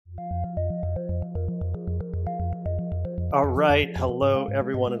All right. Hello,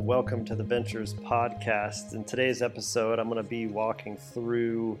 everyone, and welcome to the Ventures Podcast. In today's episode, I'm going to be walking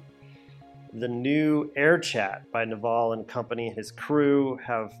through the new Airchat by Naval and company. His crew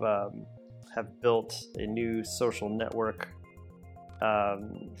have built a new social network.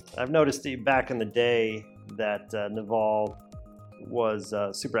 I've noticed back in the day that Naval was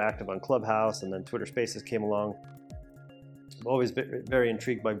super active on Clubhouse, and then Twitter Spaces came along. I'm always very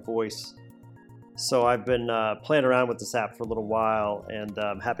intrigued by voice. So I've been playing around with this app for a little while, and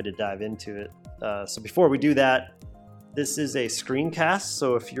I'm happy to dive into it. So before we do that, this is a screencast.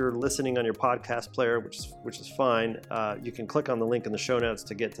 So if you're listening on your podcast player, which is fine, you can click on the link in the show notes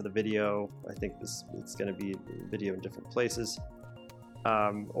to get to the video. I think it's going to be video in different places.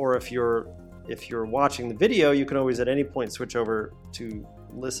 Or if you're watching the video, you can always at any point switch over to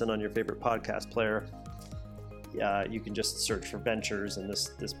listen on your favorite podcast player. You can just search for Ventures, and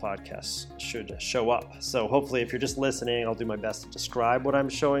this podcast should show up. So hopefully, if you're just listening, I'll do my best to describe what I'm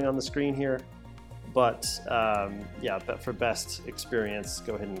showing on the screen here. But but for best experience,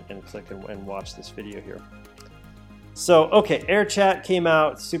 go ahead and click and watch this video here. So, okay, Airchat came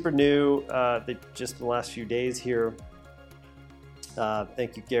out, super new, just in the last few days here.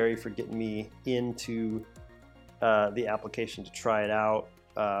 Thank you, Gary, for getting me into the application to try it out.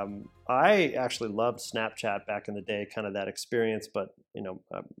 I actually loved Snapchat back in the day, kind of that experience, but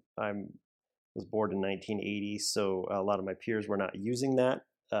I was born in 1980, so a lot of my peers were not using that.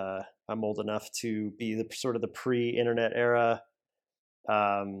 I'm old enough to be the pre-internet era,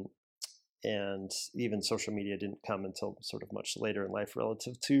 and even social media didn't come until sort of much later in life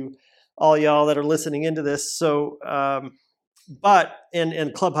relative to all y'all that are listening into this. So, but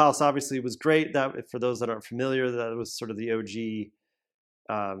Clubhouse obviously was great. That, for those that aren't familiar, that was sort of the OG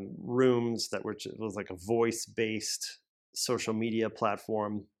rooms it was like a voice-based social media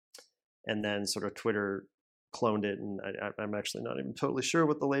platform, and then sort of Twitter cloned it, and I'm actually not even totally sure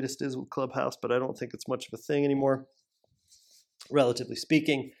what the latest is with Clubhouse, but I don't think it's much of a thing anymore, relatively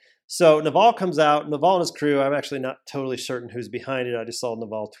speaking. So Naval comes out, Naval and his crew. I'm actually not totally certain who's behind it. I just saw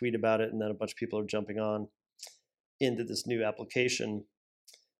Naval tweet about it, and then a bunch of people are jumping on into this new application.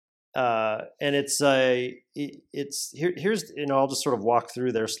 And here's I'll just sort of walk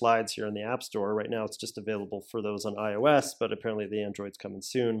through their slides here in the App Store. Right now, it's just available for those on iOS, but apparently the Android's coming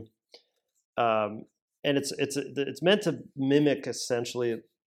soon. And it's meant to mimic essentially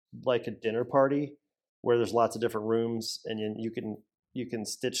like a dinner party, where there's lots of different rooms, and you can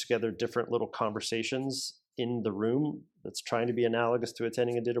stitch together different little conversations in the room that's trying to be analogous to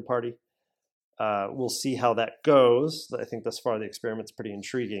attending a dinner party. We'll see how that goes. I think thus far the experiment's pretty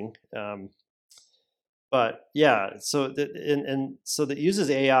intriguing. But yeah, so that uses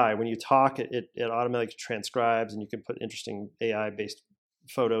AI. When you talk, it automatically transcribes, and you can put interesting AI-based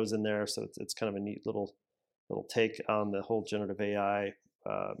photos in there. So it's kind of a neat little take on the whole generative AI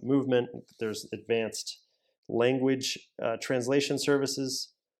movement. There's advanced language translation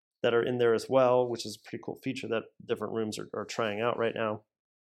services that are in there as well, which is a pretty cool feature that different rooms are trying out right now.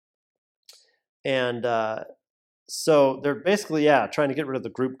 And so they're basically, trying to get rid of the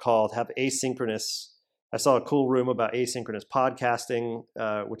group call, to have asynchronous. I saw a cool room about asynchronous podcasting,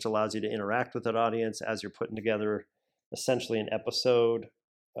 which allows you to interact with an audience as you're putting together essentially an episode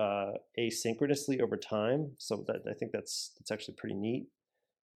asynchronously over time. So I think that's actually pretty neat.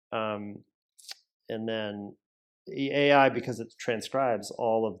 And then the AI, because it transcribes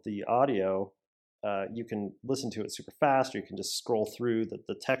all of the audio, you can listen to it super fast, or you can just scroll through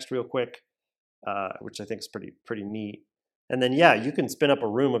the text real quick. Which I think is pretty neat. And then, you can spin up a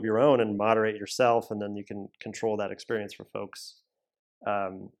room of your own and moderate yourself, and then you can control that experience for folks.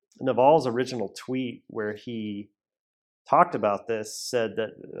 Naval's original tweet, where he talked about this, said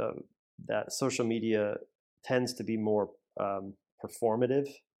that social media tends to be more performative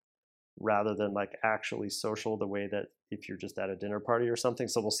rather than like actually social, the way that if you're just at a dinner party or something.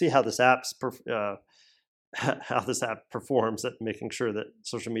 So we'll see how this app performs at making sure that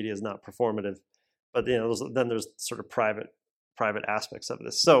social media is not performative. But then there's sort of private aspects of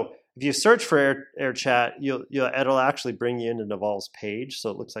this. So if you search for Airchat, it'll actually bring you into Naval's page. So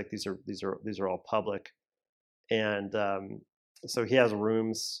it looks like these are all public, and so he has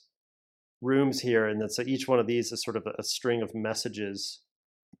rooms here, and then so each one of these is sort of a string of messages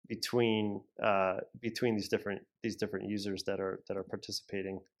between these different users that are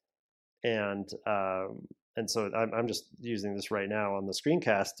participating, and so I'm just using this right now on the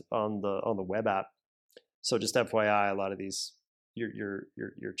screencast on the web app. So just FYI, a lot of these your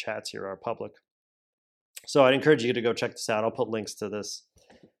chats here are public. So I'd encourage you to go check this out. I'll put links to this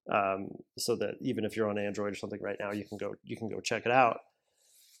so that even if you're on Android or something right now, you can go check it out.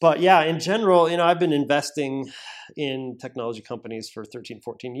 But yeah, in general, I've been investing in technology companies for 13,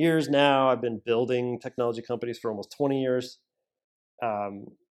 14 years now. I've been building technology companies for almost 20 years. Um,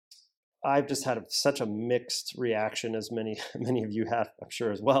 I've just had such a mixed reaction, as many many of you have, I'm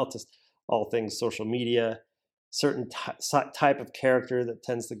sure, as well, to all things social media. Certain type of character that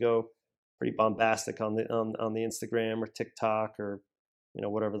tends to go pretty bombastic on the Instagram or TikTok or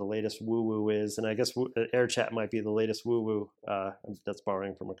whatever the latest woo woo is. And I guess Airchat might be the latest woo woo. That's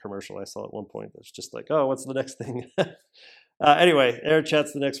borrowing from a commercial I saw at one point. That's just like, oh, what's the next thing? Anyway,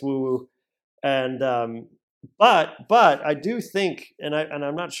 Airchat's the next woo woo. And but I do think, and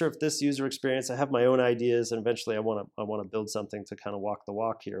I'm not sure if this user experience, I have my own ideas, and eventually I want to build something to kind of walk the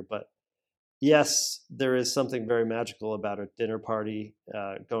walk here. But yes, there is something very magical about a dinner party,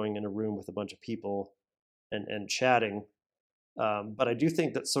 going in a room with a bunch of people and chatting. But I do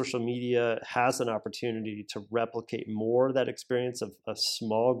think that social media has an opportunity to replicate more of that experience of a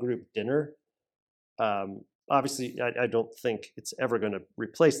small group dinner. Obviously, I don't think it's ever going to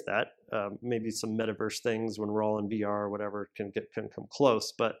replace that. Maybe some metaverse things when we're all in VR or whatever can come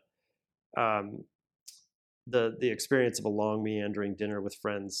close. But the experience of a long meandering dinner with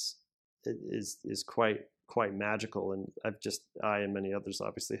friends is quite magical. And I and many others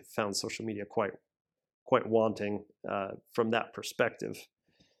obviously have found social media quite wanting from that perspective.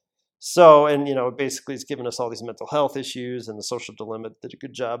 So, and basically it's given us all these mental health issues, and the social dilemma did a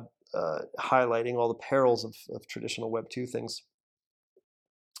good job highlighting all the perils of traditional Web 2 things.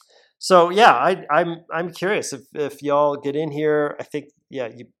 So yeah, I'm curious if y'all get in here. I think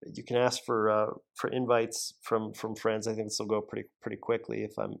you can ask for invites from friends. I think this will go pretty quickly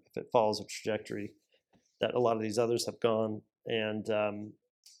if it follows a trajectory that a lot of these others have gone. And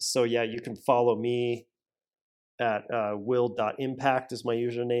so yeah, you can follow me at will.impact is my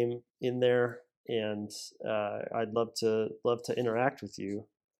username in there, and I'd love to interact with you.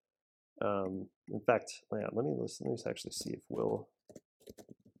 In fact, yeah, let me actually see if will.impact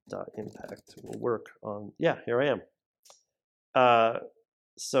will work on. Yeah, here I am.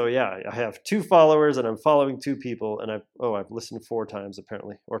 So yeah, I have 2 followers, and I'm following 2 people, and I've listened 4 times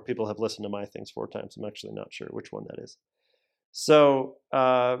apparently, or people have listened to my things 4 times. I'm actually not sure which one that is. So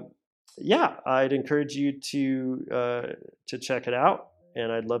yeah, I'd encourage you to check it out, and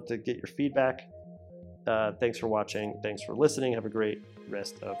I'd love to get your feedback. Thanks for watching. Thanks for listening. Have a great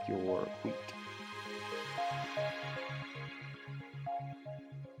rest of your week.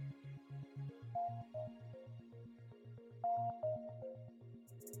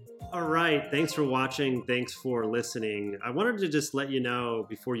 All right. Thanks for watching. Thanks for listening. I wanted to just let you know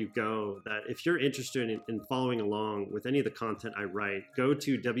before you go that if you're interested in following along with any of the content I write, go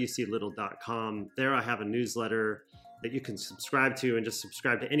to wclittle.com. There I have a newsletter that you can subscribe to, and just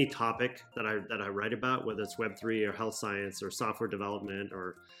subscribe to any topic that I write about, whether it's Web3 or health science or software development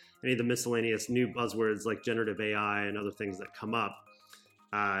or any of the miscellaneous new buzzwords like generative AI and other things that come up.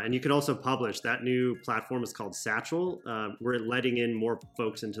 And you can also publish. That new platform is called Satchel. We're letting in more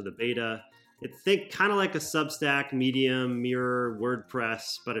folks into the beta. Think kind of like a Substack, Medium, Mirror,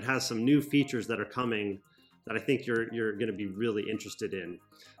 WordPress, but it has some new features that are coming that I think you're going to be really interested in.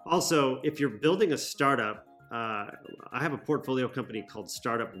 Also, if you're building a startup, I have a portfolio company called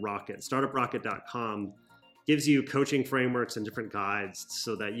Startup Rocket. StartupRocket.com gives you coaching frameworks and different guides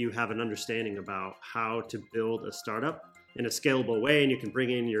so that you have an understanding about how to build a startup in a scalable way, and you can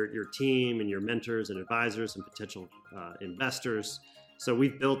bring in your team and your mentors and advisors and potential investors. So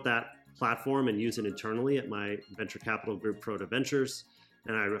we've built that platform and use it internally at my venture capital group, Proto Ventures,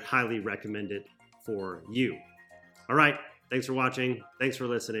 and I would highly recommend it for you. All right, thanks for watching. Thanks for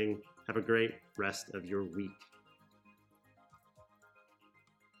listening. Have a great rest of your week.